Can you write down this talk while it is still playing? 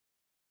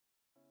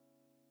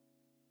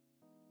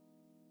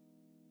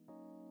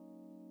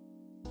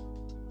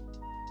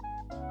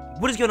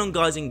What is going on,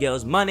 guys and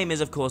girls? My name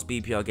is of course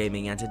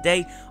BPRGaming, and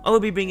today I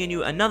will be bringing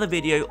you another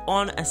video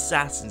on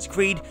Assassin's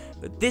Creed,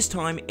 but this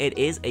time it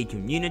is a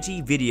community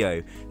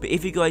video. But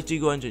if you guys do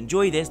go on to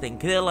enjoy this, then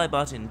click the like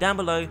button down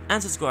below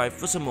and subscribe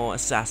for some more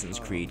Assassin's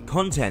Creed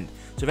content.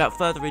 So without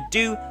further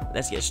ado,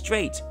 let's get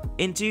straight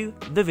into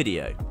the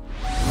video.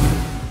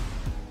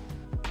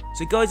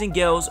 So guys and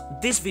girls,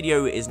 this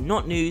video is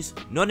not news,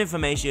 not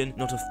information,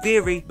 not a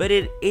theory, but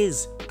it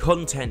is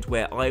content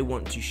where I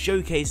want to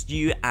showcase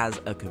you as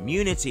a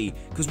community,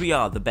 because we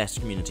are the best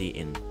community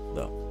in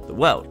the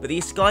world. But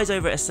these guys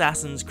over at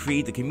Assassin's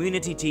Creed, the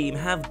community team,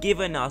 have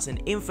given us an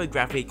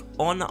infographic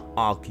on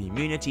our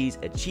community's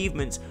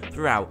achievements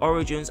throughout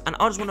Origins, and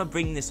I just want to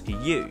bring this to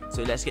you.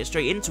 So let's get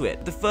straight into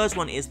it. The first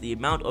one is the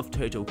amount of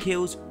total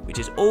kills, which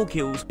is all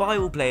kills by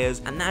all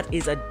players, and that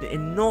is an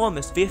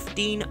enormous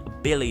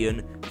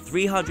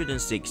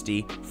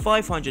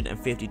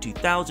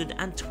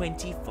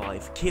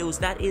 15,360,552,025 kills.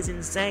 That is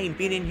insane,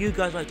 meaning you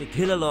guys like to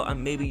kill a lot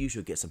and maybe you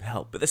should get some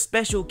help. But the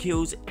special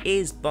kills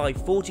is by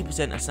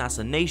 40%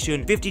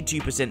 assassination,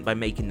 52% by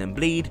making them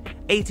bleed,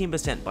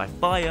 18% by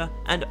fire,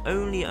 and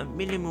only a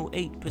minimal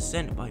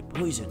 8% by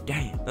poison.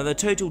 Damn. Now the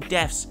total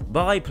deaths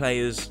by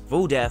players,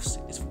 full deaths,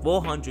 is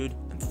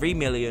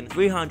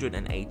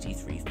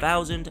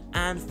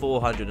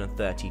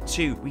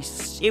 403,383,432. We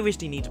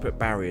seriously need to put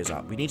barriers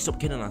up. We need to stop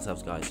killing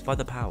ourselves, guys. Fight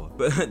the power.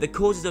 But the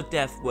causes of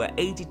death were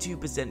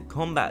 82%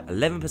 combat,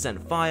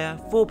 11% fire,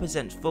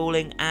 4%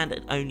 falling,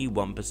 and only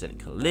 1%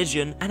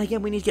 collision. And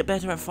again, we need to get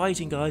better at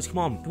fighting, guys. Come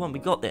on, we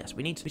got this.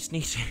 We need to.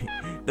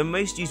 The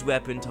most used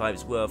weapon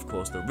types were, of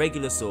course, the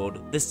regular sword,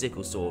 the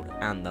sickle sword,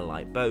 and the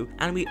light bow.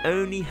 And we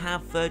only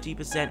have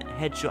 30%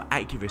 headshot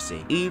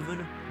accuracy,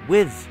 even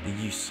with the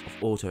use of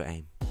auto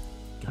aim.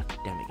 God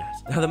damn it,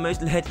 guys. Now the most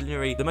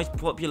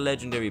popular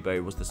legendary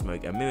bow was the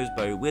Smoke and Mirrors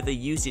bow, with a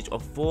usage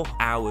of 4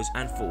 hours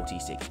and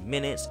 46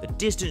 minutes. The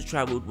distance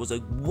traveled was a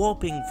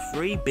whopping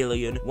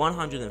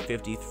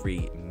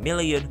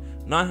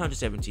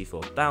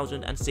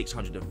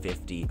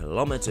 3,153,974,650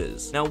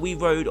 kilometers. Now we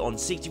rode on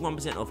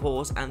 61% of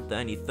horse and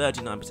only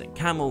 39%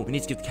 camel. We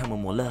need to give the camel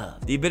more love.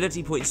 The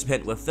ability points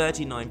spent were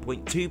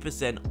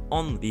 39.2%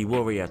 on the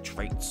warrior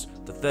traits,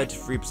 the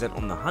 33%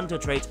 on the hunter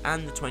trait,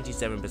 and the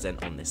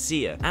 27% on the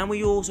seer. And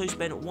we also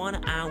spent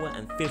 1 hour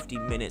and 50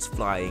 minutes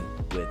flying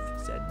with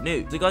said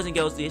noob. So guys and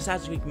girls, the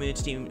Assassin's Creed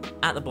community team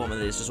at the bottom of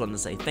this just wanted to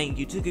say thank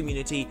you to the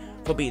community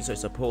for being so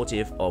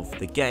supportive of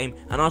the game,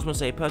 and I also want to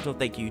say a personal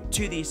thank you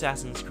to the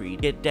Assassin's Creed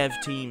dev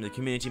team, the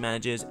community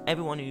managers,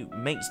 everyone who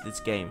makes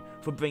this game,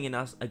 for bringing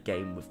us a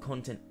game with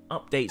content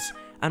updates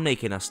and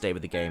making us stay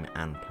with the game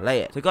and play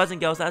it. So guys and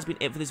girls, that's been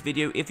it for this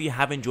video. If you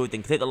have enjoyed,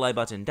 then click the like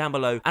button down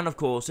below, and of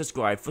course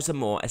subscribe for some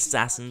more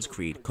Assassin's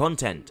Creed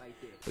content.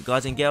 But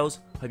guys and girls,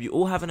 hope you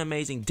all have an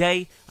amazing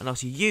day, and I'll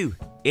see you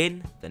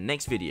in the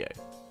next video.